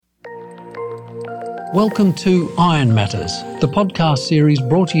Welcome to Iron Matters, the podcast series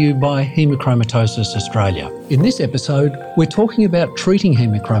brought to you by Hemochromatosis Australia. In this episode, we're talking about treating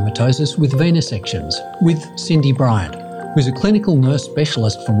hemochromatosis with venesections with Cindy Bryant, who's a clinical nurse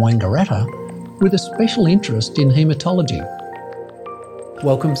specialist from Wangaratta with a special interest in haematology.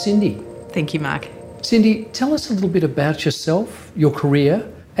 Welcome, Cindy. Thank you, Mark. Cindy, tell us a little bit about yourself, your career,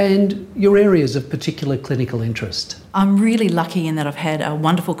 and your areas of particular clinical interest. I'm really lucky in that I've had a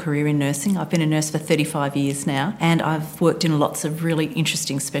wonderful career in nursing. I've been a nurse for 35 years now, and I've worked in lots of really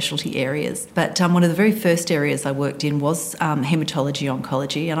interesting specialty areas. But one of the very first areas I worked in was haematology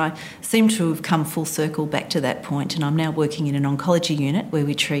oncology, and I seem to have come full circle back to that point, and I'm now working in an oncology unit where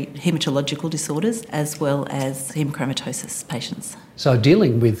we treat haematological disorders as well as hemochromatosis patients. So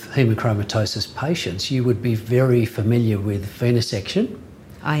dealing with hemochromatosis patients, you would be very familiar with venesection.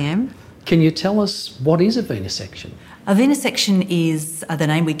 I am. Can you tell us what is a venesection? A venesection is the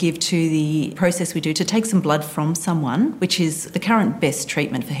name we give to the process we do to take some blood from someone, which is the current best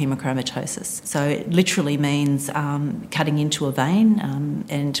treatment for hemochromatosis. So it literally means cutting into a vein,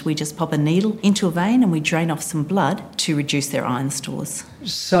 and we just pop a needle into a vein and we drain off some blood to reduce their iron stores.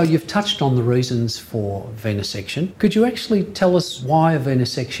 So you've touched on the reasons for venesection. Could you actually tell us why a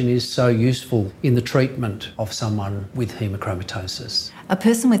venesection is so useful in the treatment of someone with hemochromatosis? A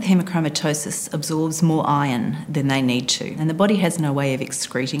person with hemochromatosis absorbs more iron than they need to, and the body has no way of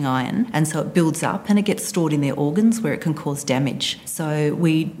excreting iron, and so it builds up and it gets stored in their organs where it can cause damage. So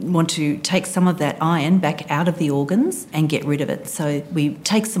we want to take some of that iron back out of the organs and get rid of it. So we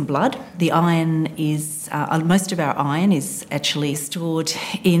take some blood. The iron is, most of our iron is actually stored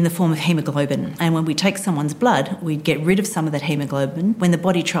in the form of hemoglobin, and when we take someone's blood, we get rid of some of that hemoglobin. When the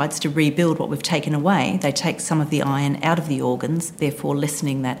body tries to rebuild what we've taken away, they take some of the iron out of the organs, therefore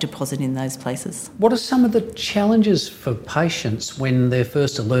lessening that deposit in those places. What are some of the challenges for patients when they're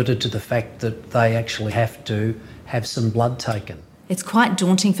first alerted to the fact that they actually have to have some blood taken? It's quite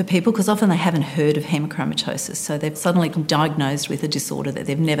daunting for people because often they haven't heard of hemochromatosis, so they've suddenly been diagnosed with a disorder that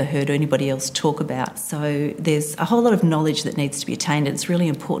they've never heard anybody else talk about. So there's a whole lot of knowledge that needs to be attained, and it's really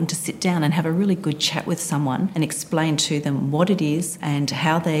important to sit down and have a really good chat with someone and explain to them what it is and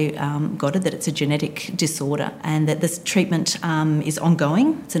how they got it, that it's a genetic disorder, and that this treatment is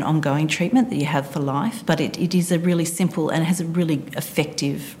ongoing. It's an ongoing treatment that you have for life, but it is a really simple and has a really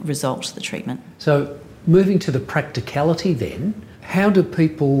effective result, the treatment. So moving to the practicality then, how do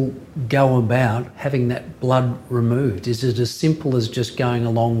people go about having that blood removed? Is it as simple as just going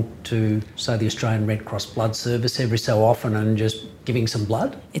along to, say, the Australian Red Cross Blood Service every so often and just giving some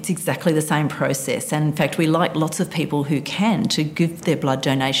blood? It's exactly the same process, and in fact we like lots of people who can to give their blood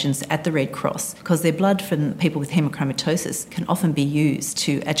donations at the Red Cross, because their blood from people with hemochromatosis can often be used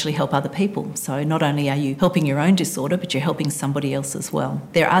to actually help other people. So not only are you helping your own disorder, but you're helping somebody else as well.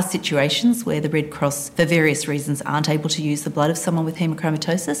 There are situations where the Red Cross, for various reasons, aren't able to use the blood of someone with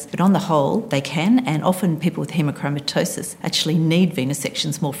hemochromatosis, but on the whole they can, and often people with hemochromatosis actually need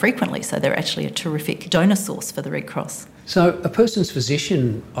venesections more frequently, so they're actually a terrific donor source for the Red Cross. So a person's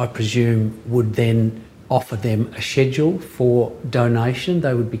physician, I presume, would then offer them a schedule for donation.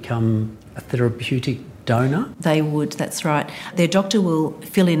 They would become a therapeutic donor? They would, that's right. Their doctor will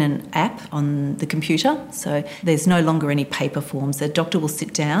fill in an app on the computer, so there's no longer any paper forms. The doctor will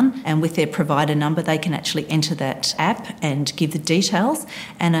sit down and with their provider number they can actually enter that app and give the details,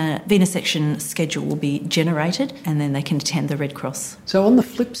 and a venesection schedule will be generated, and then they can attend the Red Cross. So on the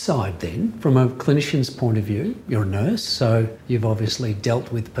flip side then, from a clinician's point of view, you're a nurse, so you've obviously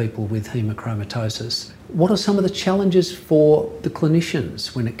dealt with people with hemochromatosis. What are some of the challenges for the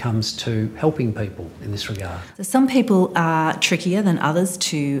clinicians when it comes to helping people in this regard? So some people are trickier than others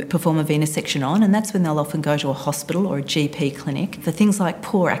to perform a venesection on, and that's when they'll often go to a hospital or a GP clinic. For things like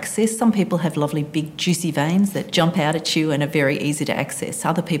poor access, some people have lovely big juicy veins that jump out at you and are very easy to access.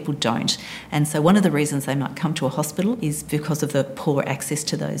 Other people don't. And so one of the reasons they might come to a hospital is because of the poor access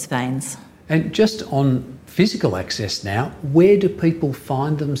to those veins. And just on physical access now, where do people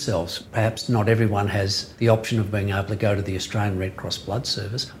find themselves? Perhaps not everyone has the option of being able to go to the Australian Red Cross Blood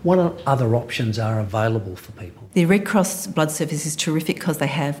Service. What other options are available for people? The Red Cross Blood Service is terrific because they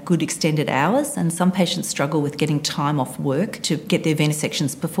have good extended hours, and some patients struggle with getting time off work to get their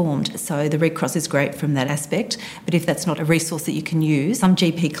venesections performed. So the Red Cross is great from that aspect, but if that's not a resource that you can use, some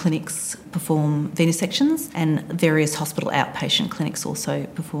GP clinics perform venesections, and various hospital outpatient clinics also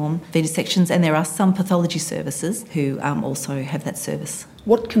perform venesections, and there are some pathology services who also have that service.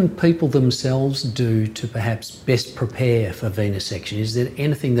 What can people themselves do to perhaps best prepare for venesection? Is there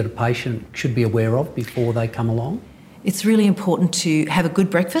anything that a patient should be aware of before they come along? It's really important to have a good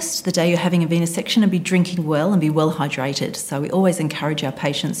breakfast the day you're having a venesection and be drinking well and be well hydrated. So we always encourage our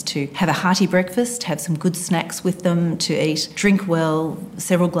patients to have a hearty breakfast, have some good snacks with them to eat, drink well,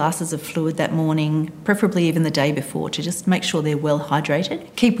 several glasses of fluid that morning, preferably even the day before, to just make sure they're well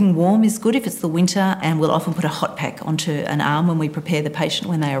hydrated. Keeping warm is good if it's the winter, and we'll often put a hot pack onto an arm when we prepare the patient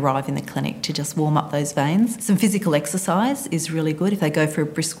when they arrive in the clinic to just warm up those veins. Some physical exercise is really good. If they go for a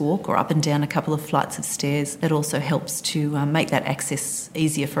brisk walk or up and down a couple of flights of stairs, that also helps to make that access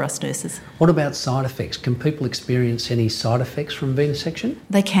easier for us nurses. What about side effects? Can people experience any side effects from venesection?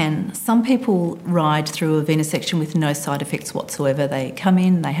 They can. Some people ride through a venesection with no side effects whatsoever. They come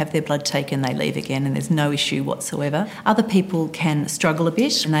in, they have their blood taken, they leave again, and there's no issue whatsoever. Other people can struggle a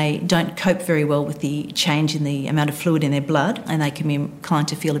bit and they don't cope very well with the change in the amount of fluid in their blood, and they can be inclined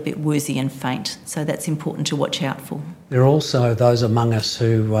to feel a bit woozy and faint. So that's important to watch out for. There are also those among us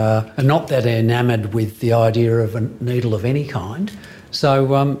who are not that enamoured with the idea of a needle of any kind.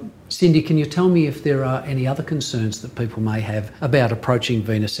 So, Cindy, can you tell me if there are any other concerns that people may have about approaching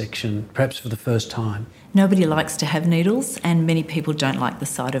venesection, perhaps for the first time? Nobody likes to have needles, and many people don't like the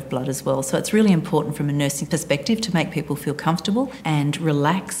sight of blood as well. So it's really important from a nursing perspective to make people feel comfortable and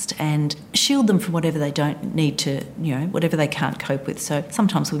relaxed and shield them from whatever they don't need to, whatever they can't cope with. So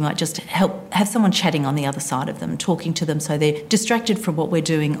sometimes we might just have someone chatting on the other side of them, talking to them so they're distracted from what we're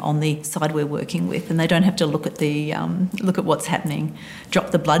doing on the side we're working with, and they don't have to look at what's happening.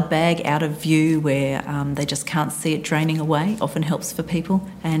 Drop the blood bag out of view where they just can't see it draining away. Often helps for people,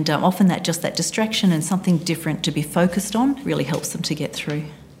 and often that distraction and something different to be focused on really helps them to get through.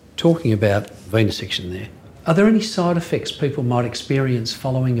 Talking about venesection there, are there any side effects people might experience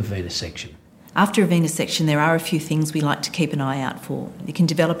following a venesection? After a venesection, there are a few things we like to keep an eye out for. You can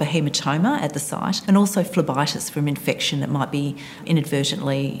develop a haematoma at the site, and also phlebitis from infection that might be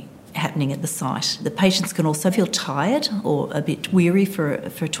inadvertently happening at the site. The patients can also feel tired or a bit weary for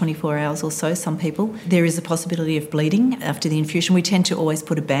 24 hours or so, some people. There is a possibility of bleeding after the infusion. We tend to always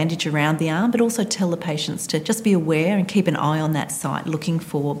put a bandage around the arm, but also tell the patients to just be aware and keep an eye on that site, looking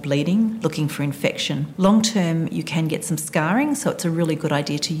for bleeding, looking for infection. Long term, you can get some scarring, so it's a really good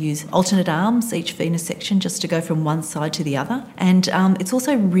idea to use alternate arms each venesection just to go from one side to the other. And it's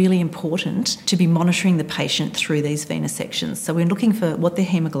also really important to be monitoring the patient through these venesections. So we're looking for what their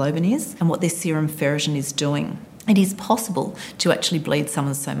haemoglobin is and what their serum ferritin is doing. It is possible to actually bleed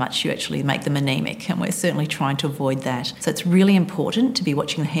someone so much you actually make them anemic, and we're certainly trying to avoid that. So it's really important to be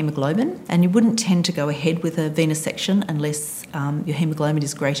watching the haemoglobin, and you wouldn't tend to go ahead with a venesection unless your haemoglobin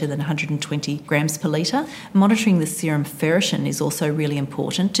is greater than 120 grams per litre. Monitoring the serum ferritin is also really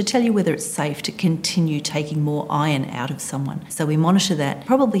important to tell you whether it's safe to continue taking more iron out of someone. So we monitor that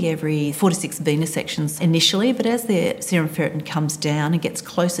probably every 4 to 6 venesections initially, but as their serum ferritin comes down and gets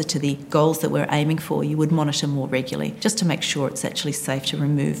closer to the goals that we're aiming for, you would monitor more regularly, just to make sure it's actually safe to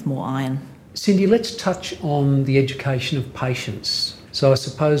remove more iron. Cindy, let's touch on the education of patients. So I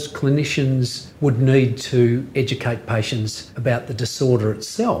suppose clinicians would need to educate patients about the disorder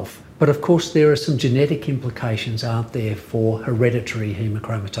itself, but of course there are some genetic implications, aren't there, for hereditary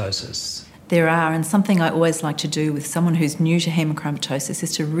hemochromatosis? There are, and something I always like to do with someone who's new to hemochromatosis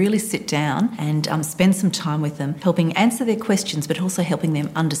is to really sit down and spend some time with them, helping answer their questions, but also helping them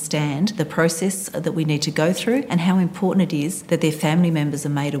understand the process that we need to go through and how important it is that their family members are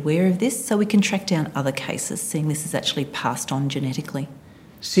made aware of this so we can track down other cases, seeing this is actually passed on genetically.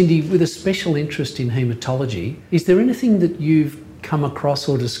 Cindy, with a special interest in haematology, is there anything that you've come across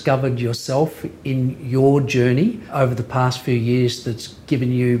or discovered yourself in your journey over the past few years that's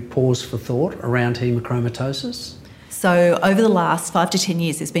given you pause for thought around hemochromatosis? So over the last 5 to 10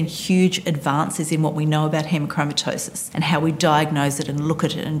 years, there's been huge advances in what we know about hemochromatosis and how we diagnose it and look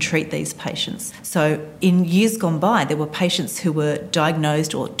at it and treat these patients. So in years gone by, there were patients who were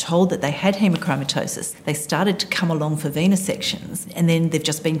diagnosed or told that they had hemochromatosis. They started to come along for venesections, and then they've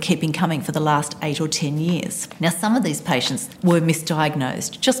just been keeping coming for the last 8 or 10 years. Now, some of these patients were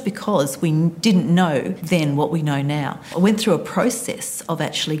misdiagnosed just because we didn't know then what we know now. I went through a process of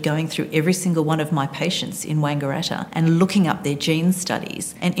actually going through every single one of my patients in Wangaratta and looking up their gene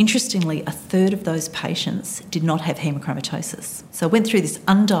studies. And interestingly, a third of those patients did not have hemochromatosis. So I went through this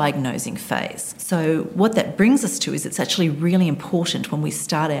undiagnosing phase. So what that brings us to is it's actually really important when we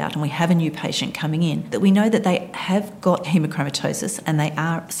start out and we have a new patient coming in that we know that they have got hemochromatosis and they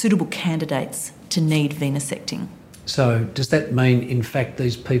are suitable candidates to need venesecting. So does that mean, in fact,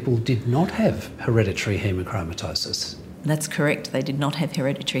 these people did not have hereditary hemochromatosis? That's correct. They did not have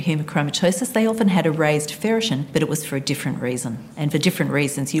hereditary hemochromatosis. They often had a raised ferritin, but it was for a different reason. And for different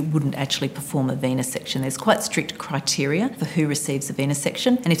reasons, you wouldn't actually perform a venesection. There's quite strict criteria for who receives a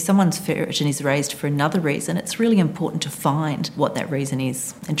venesection. And if someone's ferritin is raised for another reason, it's really important to find what that reason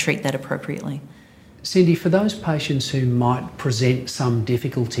is and treat that appropriately. Cindy, for those patients who might present some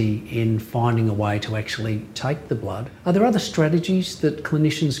difficulty in finding a way to actually take the blood, are there other strategies that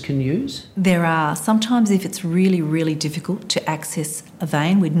clinicians can use? There are. Sometimes if it's really, really difficult to access a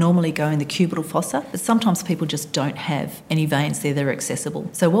vein, we'd normally go in the cubital fossa, but sometimes people just don't have any veins there that are accessible.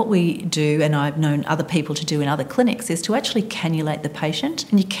 So what we do, and I've known other people to do in other clinics, is to actually cannulate the patient.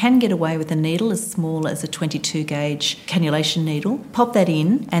 And you can get away with a needle as small as a 22 gauge cannulation needle. Pop that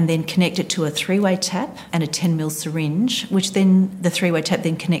in and then connect it to a 3-way tap and a 10ml syringe, which then the 3-way tap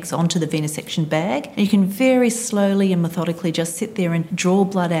then connects onto the venesection bag. And you can very slowly and methodically just sit there and draw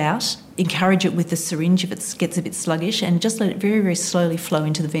blood out, encourage it with the syringe if it gets a bit sluggish, and just let it very, very slowly flow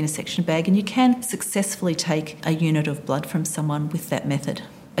into the venesection bag. And you can successfully take a unit of blood from someone with that method.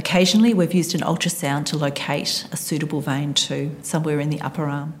 Occasionally we've used an ultrasound to locate a suitable vein too, somewhere in the upper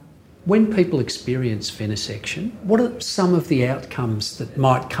arm. When people experience venesection, what are some of the outcomes that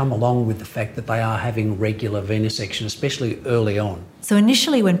might come along with the fact that they are having regular venesection, especially early on? So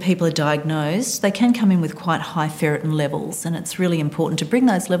initially when people are diagnosed, they can come in with quite high ferritin levels, and it's really important to bring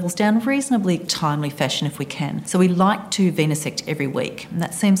those levels down in a reasonably timely fashion if we can. So we like to venesect every week, and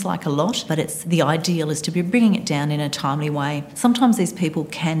that seems like a lot, but the ideal is to be bringing it down in a timely way. Sometimes these people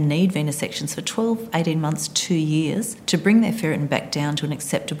can need venesections for 12, 18 months, 2 years to bring their ferritin back down to an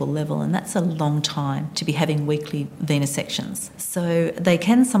acceptable level, and that's a long time to be having weekly venesections. So they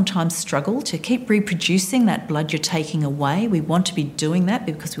can sometimes struggle to keep reproducing that blood you're taking away. We want to be doing that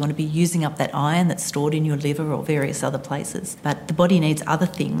because we want to be using up that iron that's stored in your liver or various other places. But the body needs other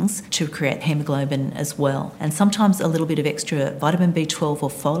things to create hemoglobin as well. And sometimes a little bit of extra vitamin B12 or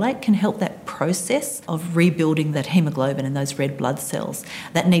folate can help that process of rebuilding that hemoglobin and those red blood cells.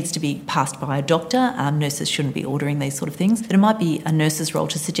 That needs to be passed by a doctor. Nurses shouldn't be ordering these sort of things, but it might be a nurse's role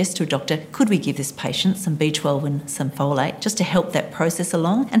to suggest to a doctor, could we give this patient some B12 and some folate just to help that process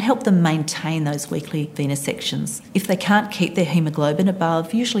along and help them maintain those weekly venesections. If they can't keep their hemoglobin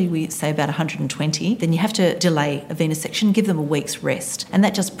above, usually we say about 120, then you have to delay a venesection, give them a week's rest, and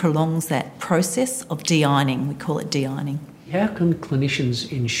that just prolongs that process of de-ironing. We call it de-ironing. How can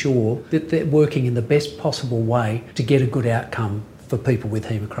clinicians ensure that they're working in the best possible way to get a good outcome for people with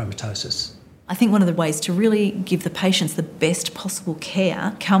hemochromatosis? I think one of the ways to really give the patients the best possible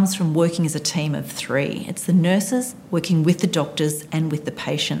care comes from working as a team of 3. It's the nurses working with the doctors and with the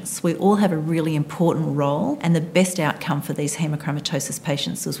patients. We all have a really important role, and the best outcome for these hemochromatosis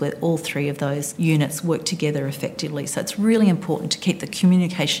patients is where all 3 of those units work together effectively. So it's really important to keep the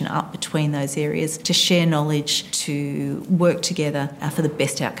communication up between those areas, to share knowledge, to work together for the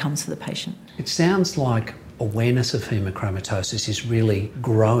best outcomes for the patient. It sounds like awareness of hemochromatosis is really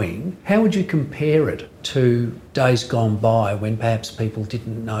growing. How would you compare it to days gone by when perhaps people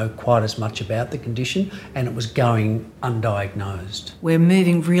didn't know quite as much about the condition and it was going undiagnosed? We're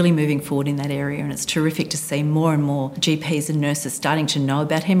really moving forward in that area, and it's terrific to see more and more GPs and nurses starting to know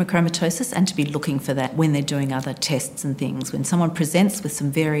about hemochromatosis and to be looking for that when they're doing other tests and things. When someone presents with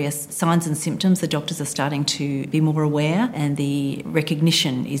some various signs and symptoms, the doctors are starting to be more aware and the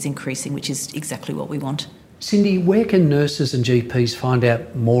recognition is increasing, which is exactly what we want. Cindy, where can nurses and GPs find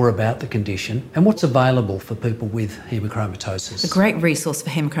out more about the condition and what's available for people with hemochromatosis? A great resource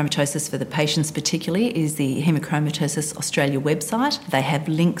for hemochromatosis for the patients particularly is the Hemochromatosis Australia website. They have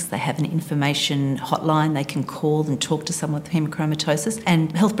links, they have an information hotline, they can call and talk to someone with hemochromatosis,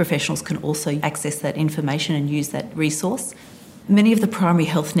 and health professionals can also access that information and use that resource. Many of the primary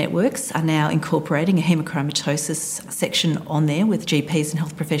health networks are now incorporating a hemochromatosis section on there with GPs and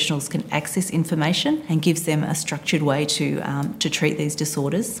health professionals can access information and gives them a structured way to treat these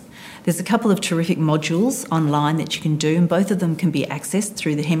disorders. There's a couple of terrific modules online that you can do, and both of them can be accessed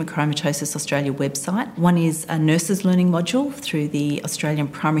through the Hemochromatosis Australia website. One is a nurses learning module through the Australian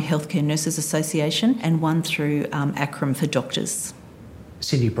Primary Healthcare Nurses Association, and one through ACRM for doctors.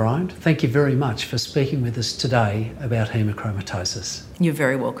 Cindy Bryant, thank you very much for speaking with us today about hemochromatosis. You're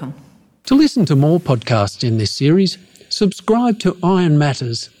very welcome. To listen to more podcasts in this series, subscribe to Iron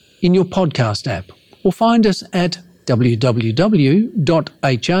Matters in your podcast app or find us at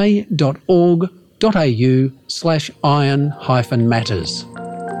www.ha.org.au/iron-matters.